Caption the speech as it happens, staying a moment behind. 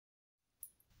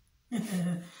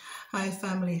Hi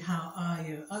family, how are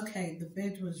you? Okay, the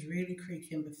bed was really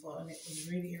creaking before and it was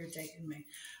really irritating me.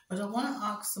 But I want to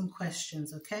ask some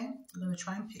questions, okay? I'm going to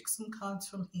try and pick some cards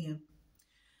from here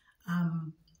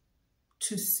um,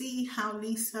 to see how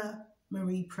Lisa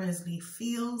Marie Presley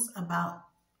feels about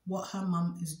what her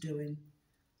mum is doing,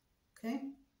 okay?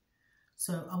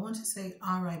 So I want to say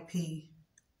RIP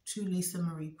to Lisa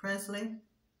Marie Presley,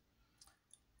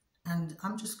 and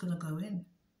I'm just going to go in.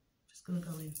 Just going to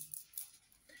go in.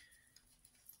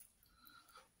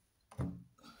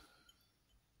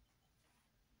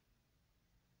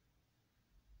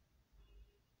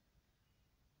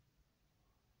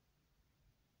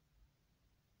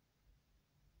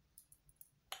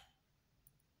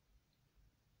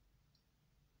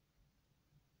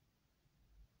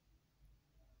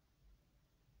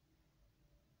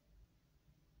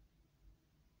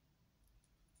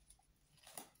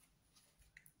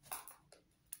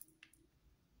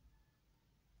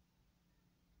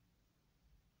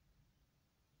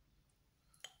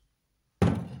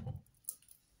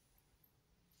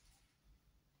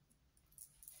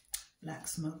 Black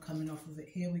smoke coming off of it.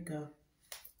 Here we go.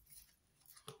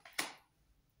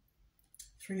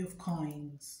 Three of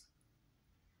coins.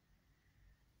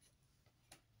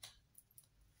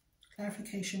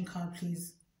 Clarification card,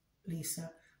 please, Lisa.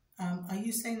 Are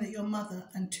you saying that your mother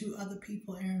and two other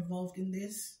people are involved in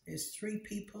this? There's three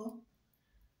people.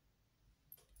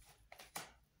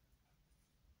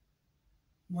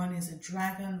 One is a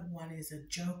dragon, one is a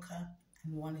joker,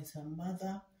 and one is her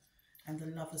mother. And the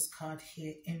Lover's card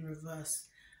here in reverse.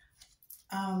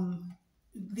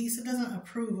 Lisa doesn't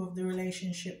approve of the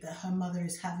relationship that her mother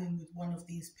is having with one of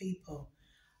these people.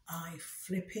 I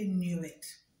flipping knew it.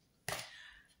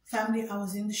 Family, I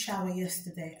was in the shower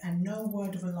yesterday and no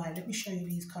word of a lie. Let me show you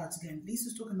these cards again.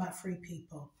 Lisa's talking about three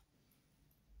people.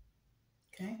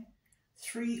 Okay?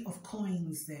 Three of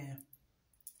coins there.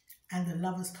 And the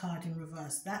Lover's card in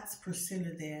reverse. That's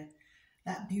Priscilla there.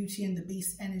 That Beauty and the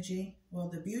Beast energy. Well,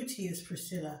 the Beauty is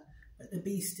Priscilla, but the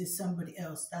Beast is somebody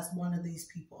else. That's one of these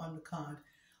people on the card.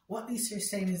 What Lisa is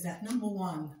saying is that, number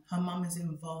one, her mum is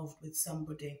involved with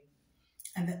somebody,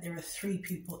 and that there are three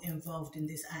people involved in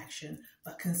this action,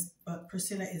 but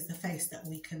Priscilla is the face that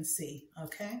we can see,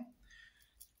 okay?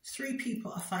 Three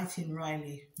people are fighting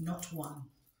Riley, not one.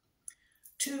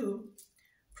 Two,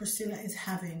 Priscilla is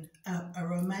having a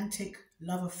romantic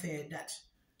love affair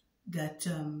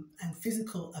and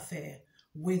physical affair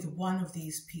with one of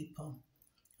these people,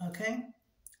 okay?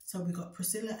 So we've got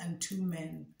Priscilla and two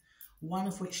men, one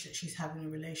of which that she's having a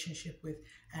relationship with,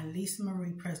 and Lisa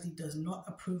Marie Presley does not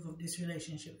approve of this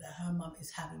relationship that her mum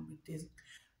is having with this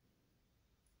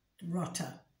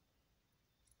rotter,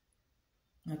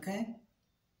 okay?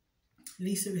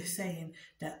 Lisa is saying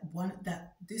that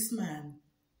this man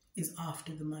is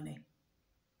after the money.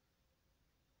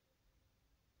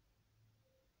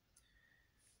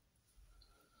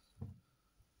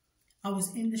 I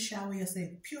was in the shower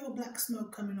yesterday, pure black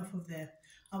smoke coming off of there.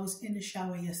 I was in the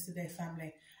shower yesterday,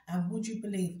 family, and would you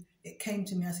believe it came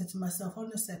to me? I said to myself, hold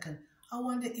on a second, I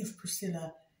wonder if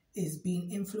Priscilla is being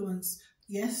influenced.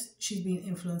 Yes, she's being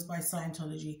influenced by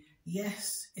Scientology.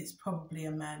 Yes, it's probably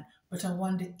a man, but I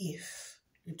wonder if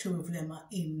the two of them are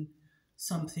in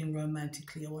something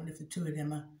romantically. I wonder if the two of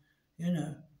them are, you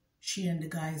know, she and the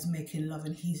guy is making love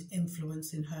and he's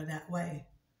influencing her that way.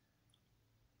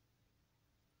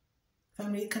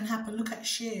 Family, it can happen. Look at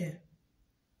Cher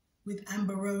with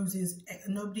Amber Rose's.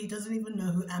 Nobody doesn't even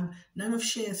know who none of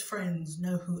Cher's friends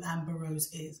know who Amber Rose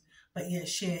is. But yet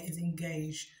Cher is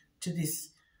engaged to this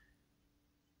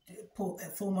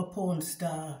former porn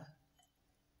star,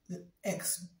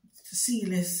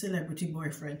 ex-C-list celebrity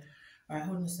boyfriend. All right,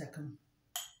 hold on a second.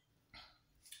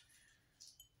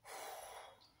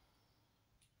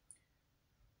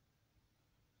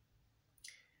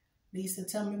 Lisa,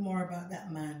 tell me more about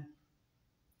that man.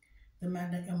 The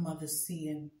man that your mother's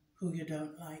seeing, who you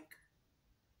don't like.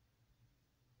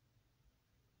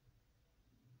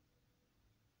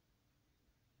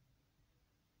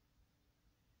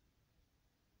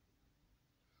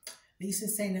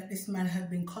 Lisa's saying that this man had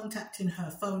been contacting her,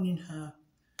 phoning her.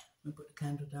 Let me put the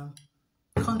candle down.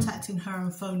 Contacting her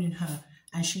and phoning her,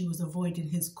 and she was avoiding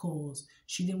his calls.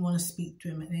 She didn't want to speak to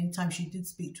him, and anytime she did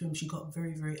speak to him, she got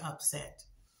very, very upset.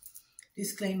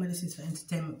 Disclaimer, this is for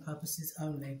entertainment purposes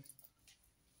only.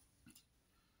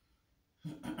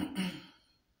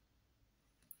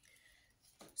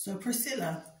 So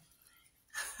Priscilla,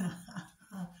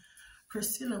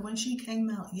 when she came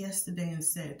out yesterday and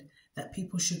said that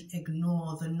people should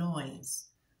ignore the noise,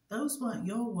 those weren't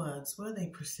your words, were they,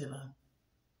 Priscilla?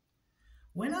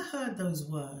 When I heard those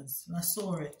words and I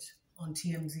saw it on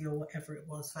TMZ or whatever it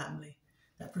was, family,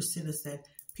 that Priscilla said,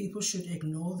 people should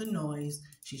ignore the noise.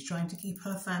 She's trying to keep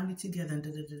her family together. And da,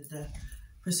 da, da, da.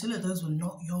 Priscilla, those were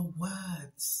not your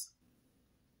words.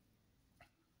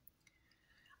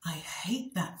 I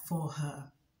hate that for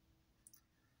her.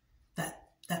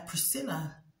 That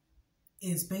Priscilla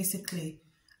is basically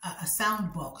a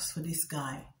sound box for this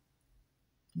guy.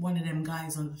 One of them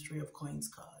guys on the Three of Coins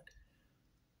card.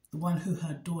 The one who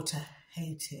her daughter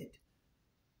hated.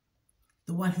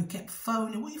 The one who kept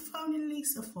phoning. What are you phoning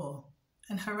Lisa for?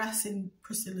 And harassing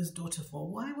Priscilla's daughter for?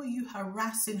 Why were you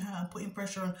harassing her and putting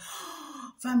pressure on?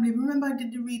 Family, remember I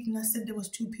did the reading. I said there was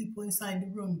 2 people inside the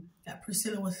room. That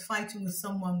Priscilla was fighting with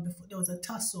someone before. There was a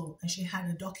tussle and she had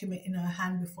a document in her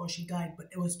hand before she died. But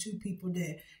there was 2 people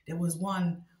there. There was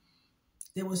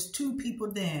 2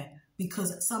 people there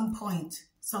because at some point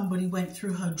somebody went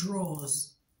through her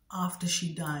drawers after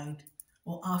she died,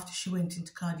 or after she went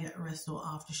into cardiac arrest, or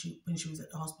after when she was at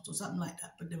the hospital, something like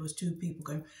that. But there was 2 people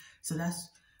going. So that's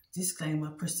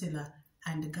disclaimer, Priscilla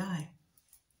and the guy.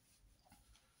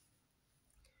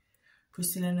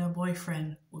 Priscilla and her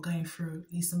boyfriend were going through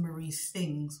Lisa Marie's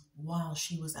things while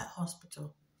she was at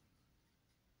hospital.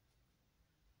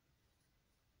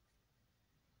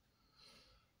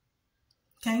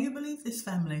 Can you believe this,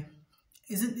 family?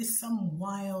 Isn't this some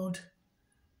wild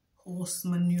horse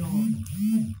manure?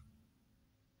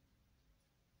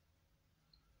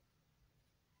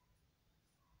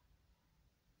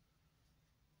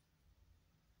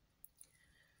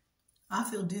 I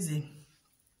feel dizzy.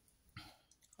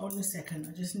 Hold on a second.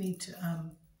 I just need to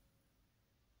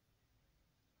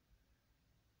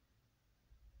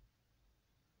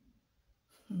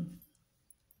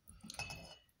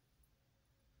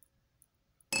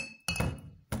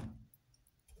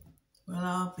Well,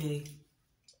 I'll be.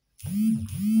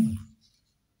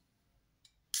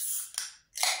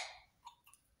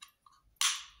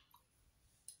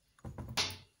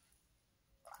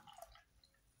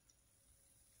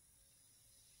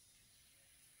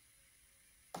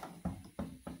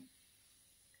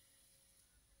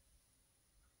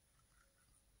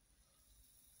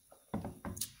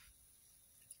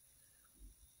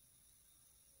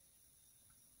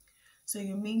 So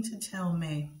you mean to tell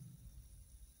me,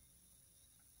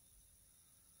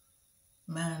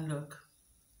 man, look,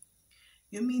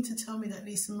 you mean to tell me that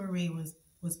Lisa Marie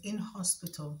was in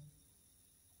hospital,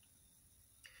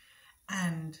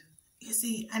 and you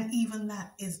see, and even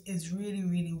that is really,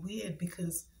 really weird,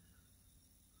 because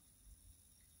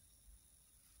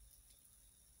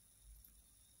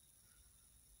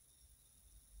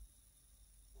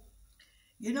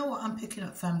you know what I'm picking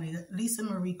up, family, that Lisa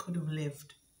Marie could have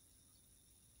lived.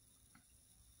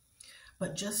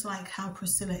 But just like how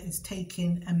Priscilla is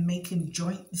taking and making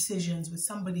joint decisions with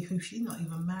somebody who she's not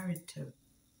even married to.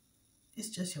 It's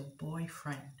just your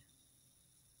boyfriend.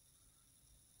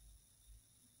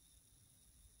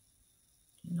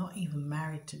 You're not even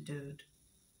married to dude.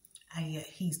 And yet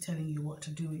he's telling you what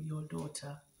to do with your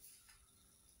daughter.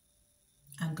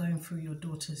 And going through your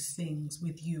daughter's things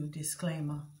with you,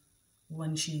 disclaimer,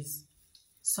 when she's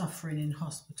suffering in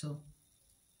hospital.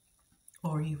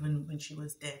 Or even when she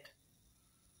was dead.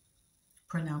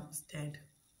 Pronounced dead.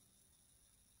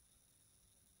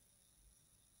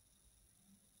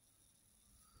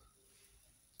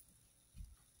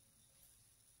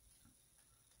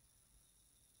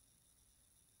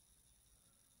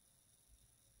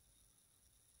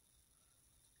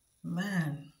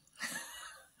 Man,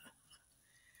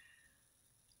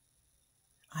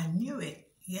 I knew it.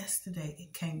 Yesterday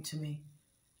it came to me.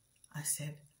 I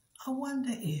said, I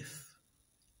wonder if,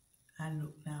 and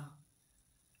look now,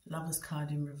 Lover's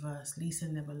card in reverse. Lisa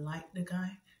never liked the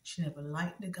guy. She never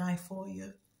liked the guy for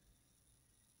you.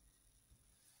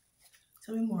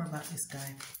 Tell me more about this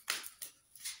guy.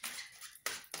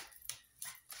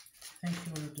 Thank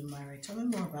you, all of the married. Tell me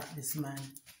more about this man.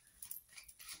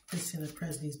 Priscilla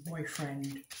Presley's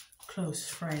boyfriend, close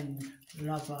friend,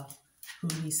 lover, who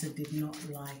Lisa did not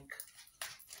like.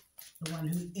 The one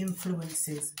who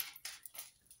influences.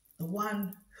 The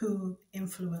one who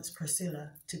influenced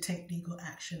Priscilla to take legal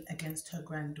action against her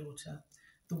granddaughter.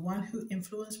 The one who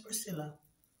influenced Priscilla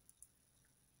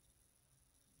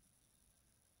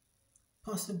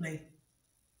possibly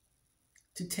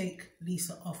to take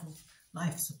Lisa off of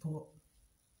life support.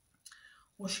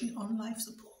 Was she on life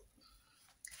support?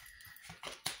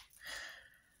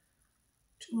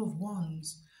 2 of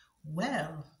Wands.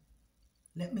 Well,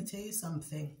 let me tell you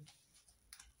something.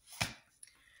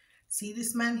 See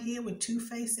this man here with 2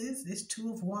 faces? This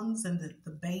 2 of Wands and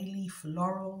the bay leaf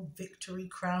floral victory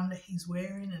crown that he's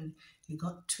wearing, and he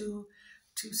got 2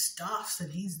 two staffs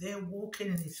and he's there walking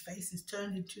and his face is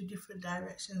turned in two different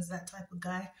directions, that type of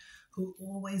guy who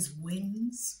always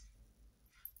wins.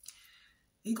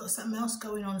 He got something else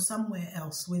going on somewhere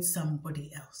else with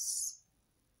somebody else.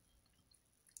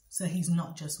 So he's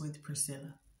not just with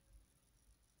Priscilla.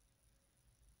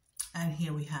 And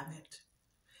here we have it.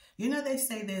 You know, they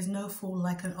say there's no fool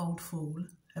like an old fool.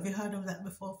 Have you heard of that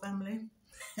before, family?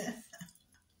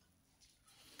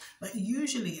 But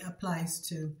usually it applies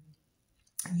to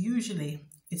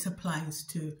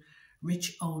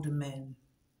rich older men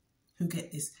who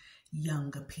get this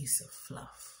younger piece of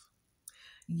fluff,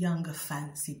 younger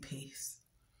fancy piece.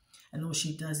 And all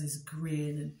she does is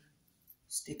grin and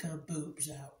stick her boobs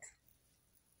out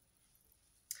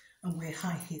and wear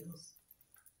high heels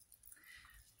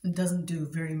and doesn't do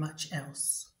very much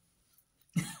else.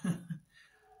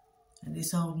 And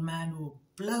this old man will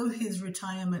blow his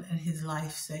retirement and his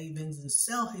life savings and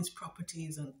sell his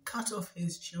properties and cut off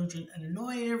his children and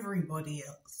annoy everybody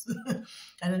else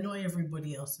and annoy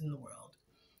everybody else in the world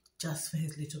just for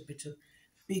his little bit of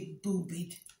big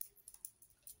boobied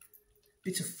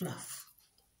bit of fluff.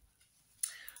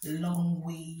 Long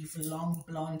weave, long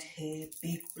blonde hair,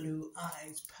 big blue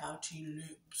eyes, pouty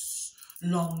lips,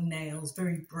 long nails,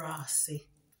 very brassy,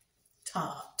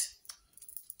 tart.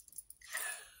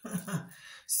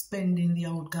 Spending the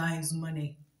old guy's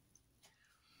money.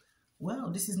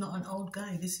 Well, this is not an old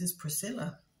guy. This is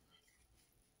Priscilla.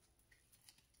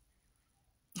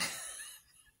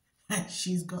 And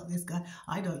she's got this guy.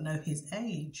 I don't know his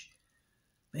age,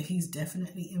 but he's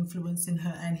definitely influencing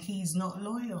her, and he's not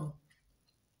loyal.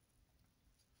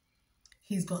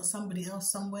 He's got somebody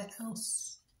else somewhere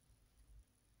else.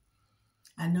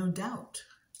 And no doubt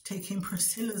taking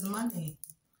Priscilla's money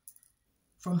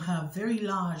from her very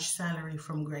large salary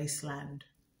from Graceland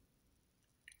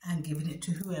and giving it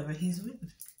to whoever he's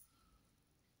with.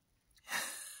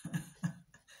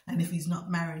 And if he's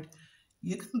not married,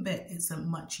 you can bet it's a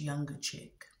much younger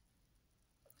chick.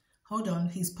 Hold on,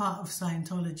 he's part of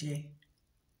Scientology.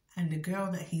 And the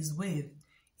girl that he's with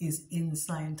is in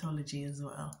Scientology as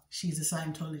well. She's a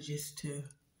Scientologist too.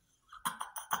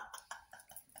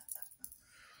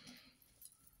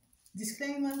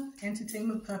 Disclaimer,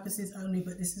 entertainment purposes only,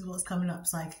 but this is what's coming up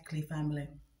psychically, family.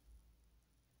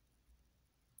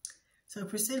 So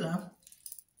Priscilla,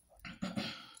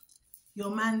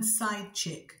 your man's side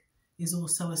chick is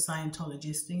also a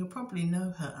Scientologist, and you'll probably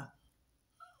know her.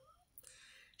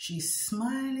 She's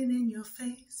smiling in your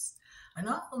face, and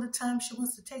all the time she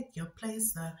wants to take your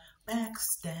place. The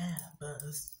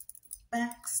backstabbers,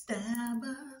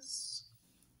 backstabbers.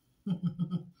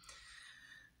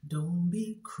 Don't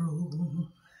be cruel.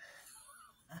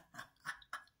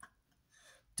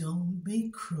 Don't be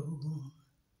cruel.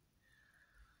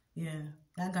 Yeah,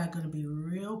 that guy's going to be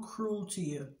real cruel to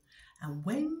you. And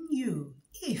when you,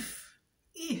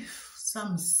 if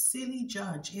some silly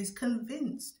judge is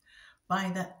convinced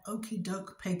by that okie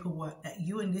doke paperwork that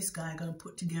you and this guy are going to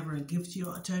put together and give to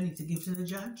your attorney to give to the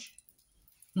judge,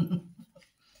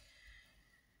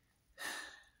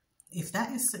 if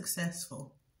that is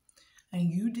successful, and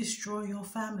you destroy your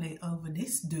family over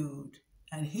this dude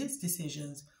and his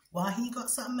decisions while he got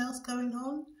something else going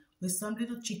on with some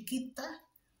little chiquita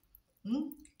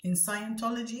in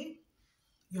Scientology,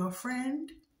 your friend,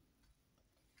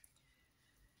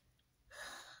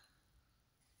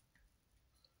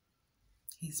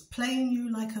 he's playing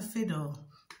you like a fiddle.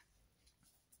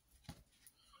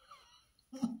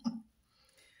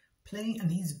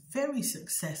 And he's very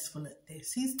successful at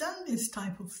this. He's done this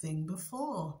type of thing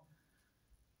before.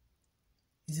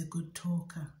 He's a good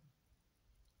talker.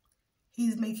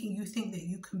 He's making you think that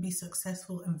you can be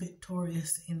successful and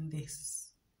victorious in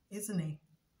this, isn't he?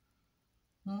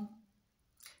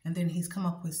 And then he's come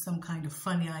up with some kind of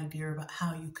funny idea about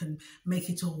how you can make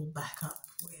it all back up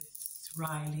with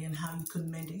Riley and how you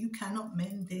can mend it. You cannot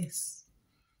mend this.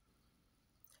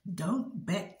 Don't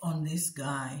bet on this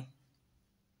guy.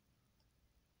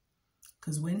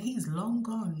 Because when he's long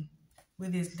gone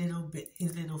with his little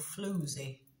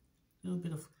floozy, little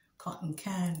bit of cotton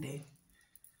candy,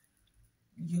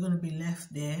 you're going to be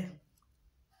left there,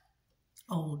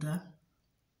 older,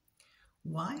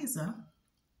 wiser,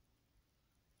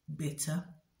 bitter,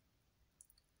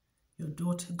 your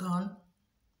daughter gone,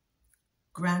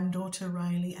 granddaughter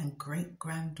Riley and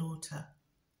great-granddaughter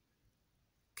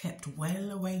kept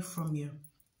well away from you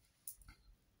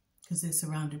because they're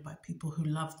surrounded by people who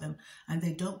love them and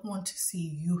they don't want to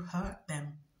see you hurt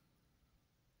them.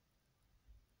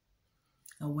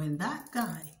 And when that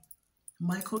guy,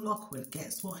 Michael Lockwood,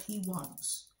 gets what he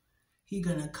wants, he's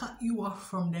going to cut you off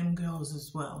from them girls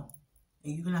as well.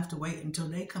 And you're going to have to wait until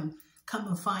they come come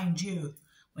and find you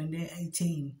when they're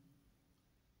 18.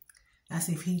 That's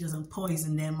if he doesn't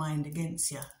poison their mind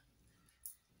against you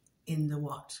in the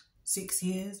what? 6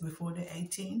 years before they're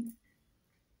 18?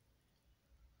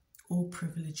 All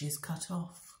privileges cut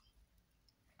off.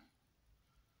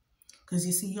 Because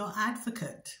you see, your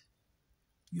advocate,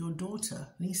 your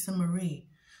daughter, Lisa Marie,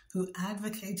 who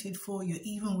advocated for you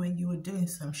even when you were doing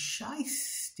some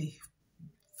shiesty,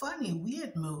 funny,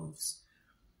 weird moves,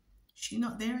 she's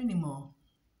not there anymore.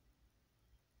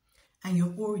 And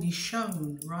you've already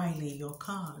shown Riley your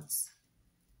cards.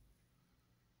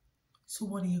 So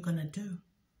what are you going to do?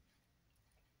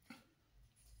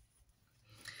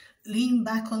 Lean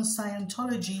back on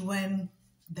Scientology when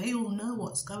they all know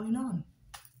what's going on,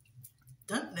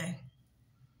 don't they?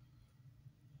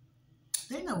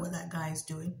 They know what that guy's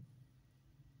doing,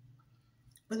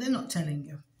 but they're not telling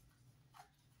you.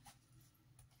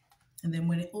 And then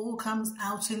when it all comes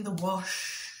out in the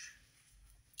wash,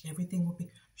 everything will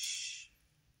be, shh,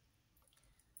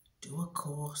 do a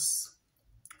course.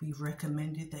 We've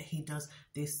recommended that he does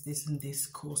this, this, and this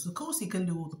course. Of course he can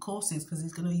do all the courses because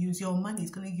he's going to use your money. He's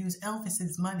going to use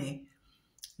Elvis's money,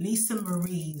 Lisa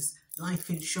Marie's life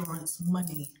insurance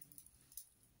money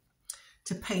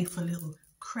to pay for little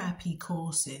crappy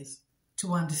courses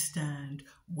to understand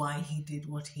why he did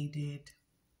what he did.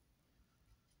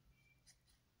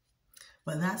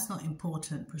 But that's not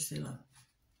important, Priscilla.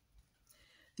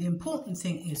 The important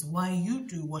thing is why you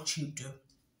do what you do.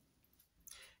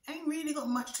 Ain't really got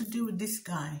much to do with this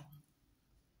guy.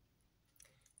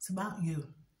 It's about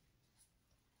you.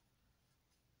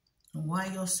 And why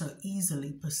you're so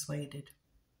easily persuaded.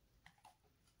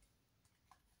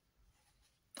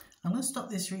 I'm going to stop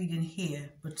this reading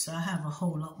here, but I have a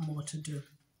whole lot more to do.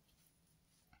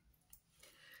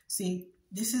 See,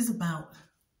 this is about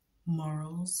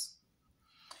morals.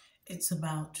 It's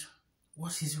about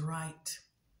what is right.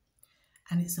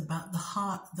 And it's about the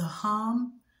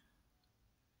harm,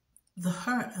 the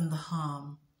hurt and the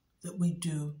harm that we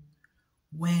do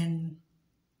when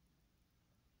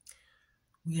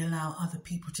we allow other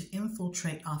people to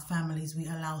infiltrate our families. We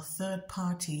allow third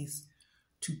parties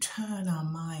to turn our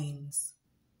minds.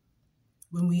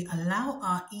 When we allow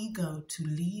our ego to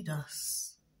lead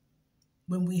us.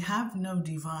 When we have no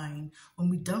divine. When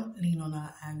we don't lean on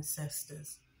our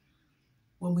ancestors.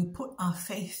 When we put our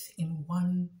faith in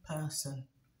one person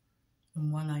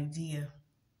and one idea.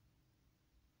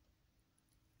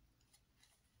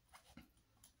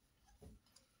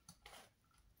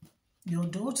 Your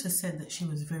daughter said that she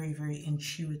was very, very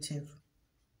intuitive.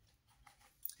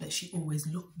 That she always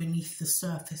looked beneath the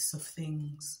surface of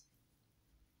things.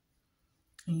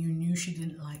 And you knew she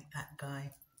didn't like that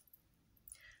guy.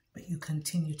 But you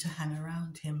continue to hang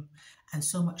around him. And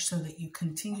so much so that you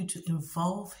continue to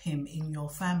involve him in your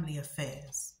family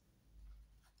affairs.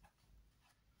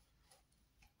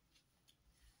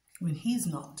 When he's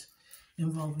not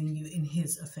involving you in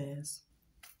his affairs.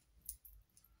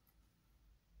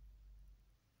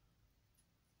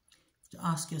 To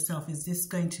ask yourself, is this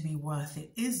going to be worth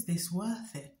it? Is this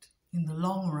worth it in the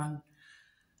long run?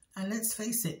 And let's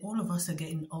face it, all of us are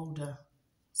getting older.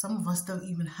 Some of us don't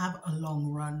even have a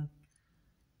long run.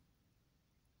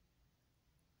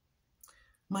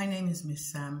 My name is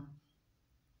Miss Sam.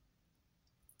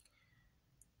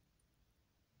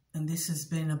 And this has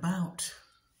been about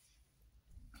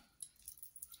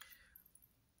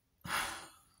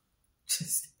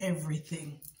just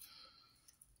everything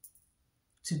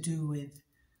to do with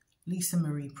Lisa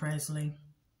Marie Presley,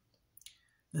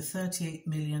 the 38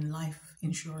 million life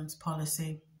insurance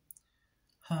policy,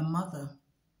 her mother,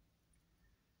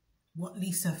 what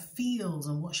Lisa feels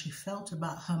and what she felt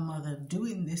about her mother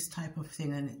doing this type of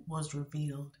thing, and it was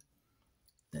revealed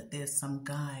that there's some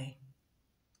guy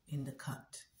in the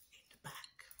cut, in the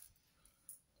back,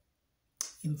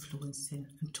 influencing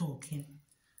and talking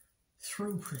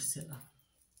through Priscilla,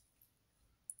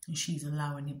 and she's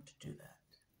allowing him to do that.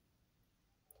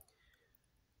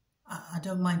 I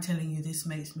don't mind telling you, this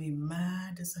makes me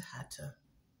mad as a hatter.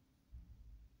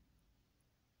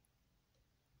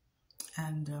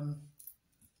 And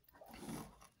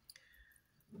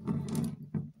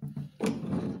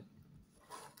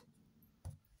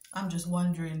I'm just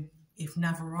wondering if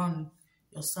Navaron,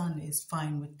 your son, is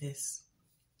fine with this.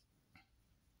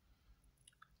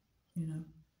 You know,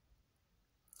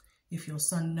 if your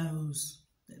son knows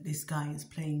that this guy is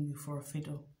playing you for a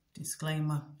fiddle.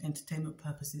 Disclaimer, entertainment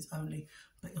purposes only.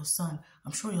 But your son,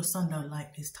 I'm sure your son don't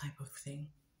like this type of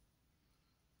thing.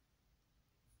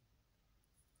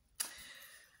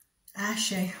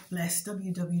 Ashe, bless,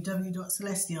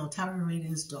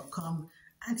 www.celestialtarotreadings.com.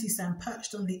 Auntie Sam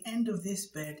perched on the end of this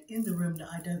bed in the room that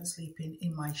I don't sleep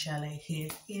in my chalet here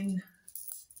in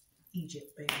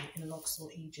Egypt, baby, in Luxor,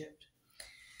 Egypt.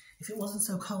 If it wasn't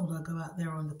so cold, I'd go out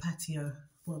there on the patio.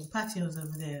 Well, the patio's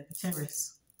over there. The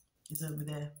terrace is over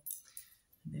there.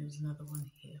 And there's another one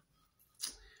here.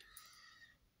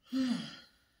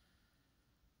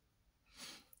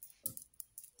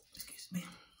 Excuse me.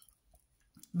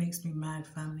 Makes me mad,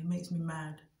 family. Makes me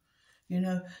mad. You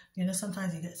know,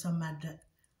 sometimes you get so mad that,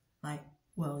 like,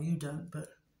 well, you don't, but,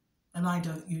 and I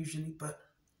don't usually, but,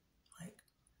 like,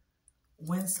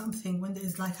 when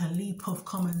there's like a leap of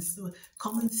common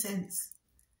sense,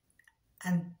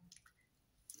 and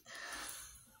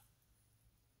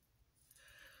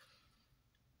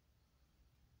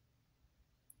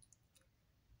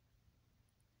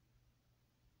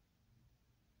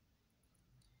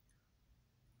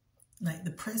like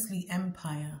the Presley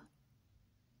Empire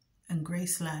and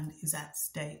Graceland is at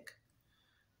stake,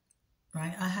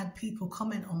 right? I had people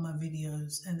comment on my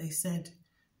videos and they said,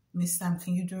 Miss Sam,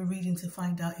 can you do a reading to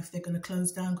find out if they're going to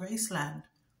close down Graceland?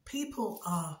 People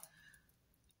are,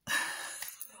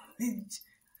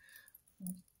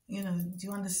 you know, do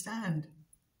you understand?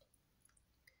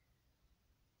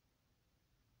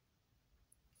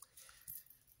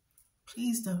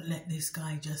 Please don't let this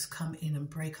guy just come in and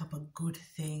break up a good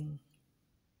thing,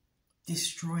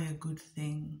 destroy a good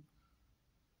thing.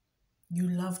 You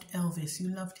loved Elvis.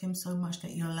 You loved him so much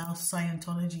that you allowed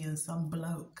Scientology and some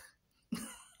bloke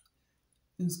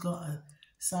who's got a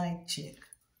side chick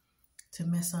to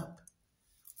mess up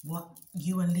what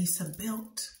you and Lisa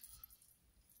built.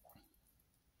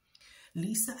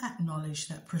 Lisa acknowledged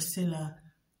that Priscilla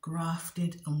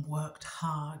grafted and worked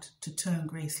hard to turn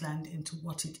Graceland into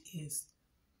what it is.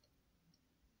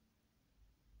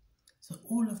 So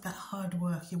all of that hard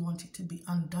work, you want it to be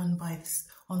undone by this,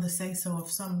 on the say-so of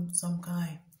some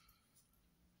guy.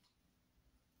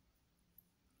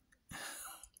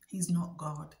 He's not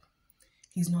God.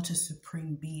 He's not a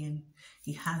supreme being.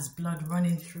 He has blood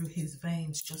running through his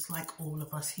veins just like all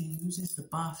of us. He uses the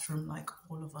bathroom like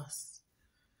all of us.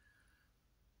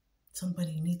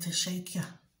 Somebody need to shake you.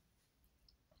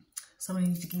 Somebody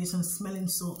need to give you some smelling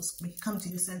salts. Make you come to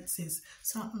your senses.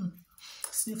 Something.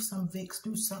 Sniff some Vicks.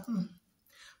 Do something.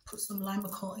 Put some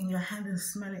Limacol in your hand and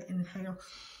smell it. Inhale.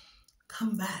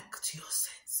 Come back to your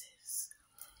senses.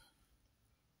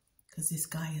 Because this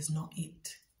guy is not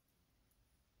it.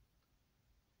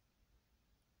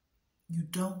 You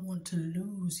don't want to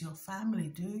lose your family,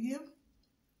 do you?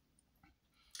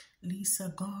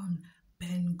 Lisa gone.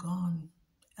 Ben gone.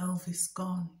 Elvis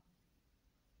gone.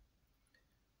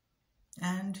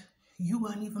 And you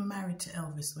weren't even married to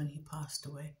Elvis when he passed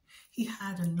away. He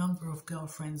had a number of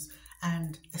girlfriends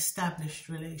and established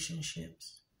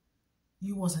relationships.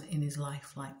 You wasn't in his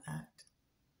life like that.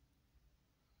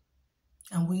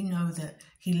 And we know that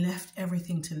he left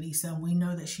everything to Lisa, and we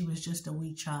know that she was just a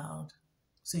wee child.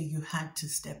 So you had to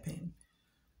step in.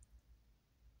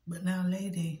 But now,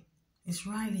 lady, it's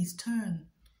Riley's turn.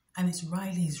 And it's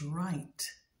Riley's right.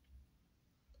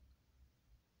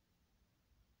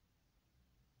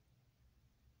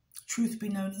 Truth be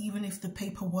known, even if the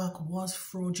paperwork was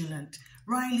fraudulent,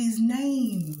 Riley's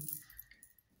name,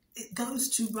 it goes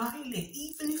to Riley,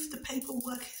 even if the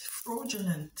paperwork is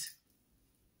fraudulent.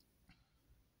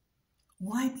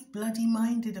 Why be bloody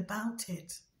minded about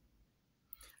it?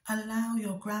 Allow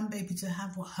your grandbaby to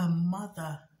have what her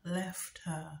mother left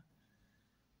her.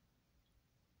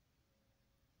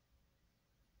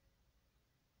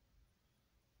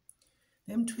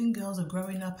 Them twin girls are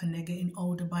growing up and they're getting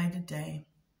older by the day.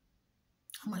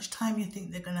 How much time you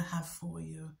think they're going to have for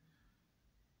you?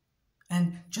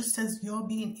 And just as you're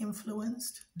being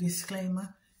influenced,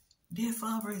 disclaimer, their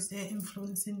father is there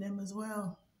influencing them as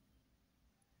well.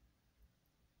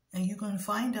 And you're going to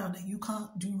find out that you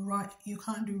can't do right. You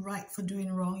can't do right for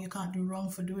doing wrong. You can't do wrong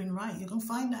for doing right. You're going to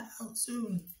find that out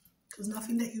soon. Because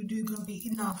nothing that you do is going to be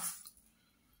enough.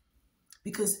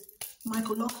 Because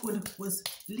Michael Lockwood was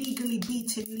legally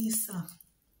beating Lisa.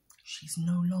 She's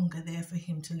no longer there for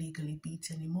him to legally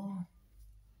beat anymore.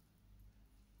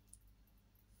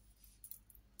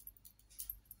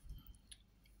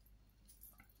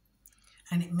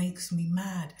 And it makes me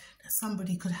mad that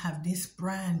somebody could have this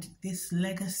brand, this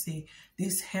legacy,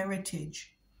 this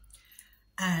heritage,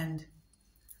 and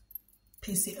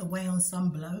piss it away on some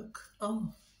bloke.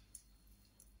 Oh.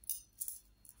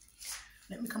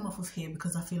 Let me come off of here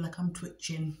because I feel like I'm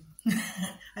twitching.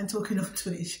 And talking of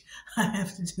Twitch, I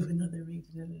have to do another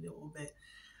reading in a little bit.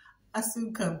 I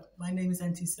soon come. My name is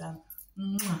Auntie Sam.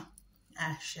 Mwah.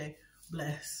 Ashe.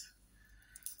 Bless.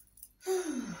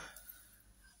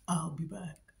 I'll be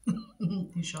back.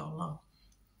 Inshallah.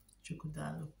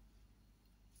 ChukwuDAALU.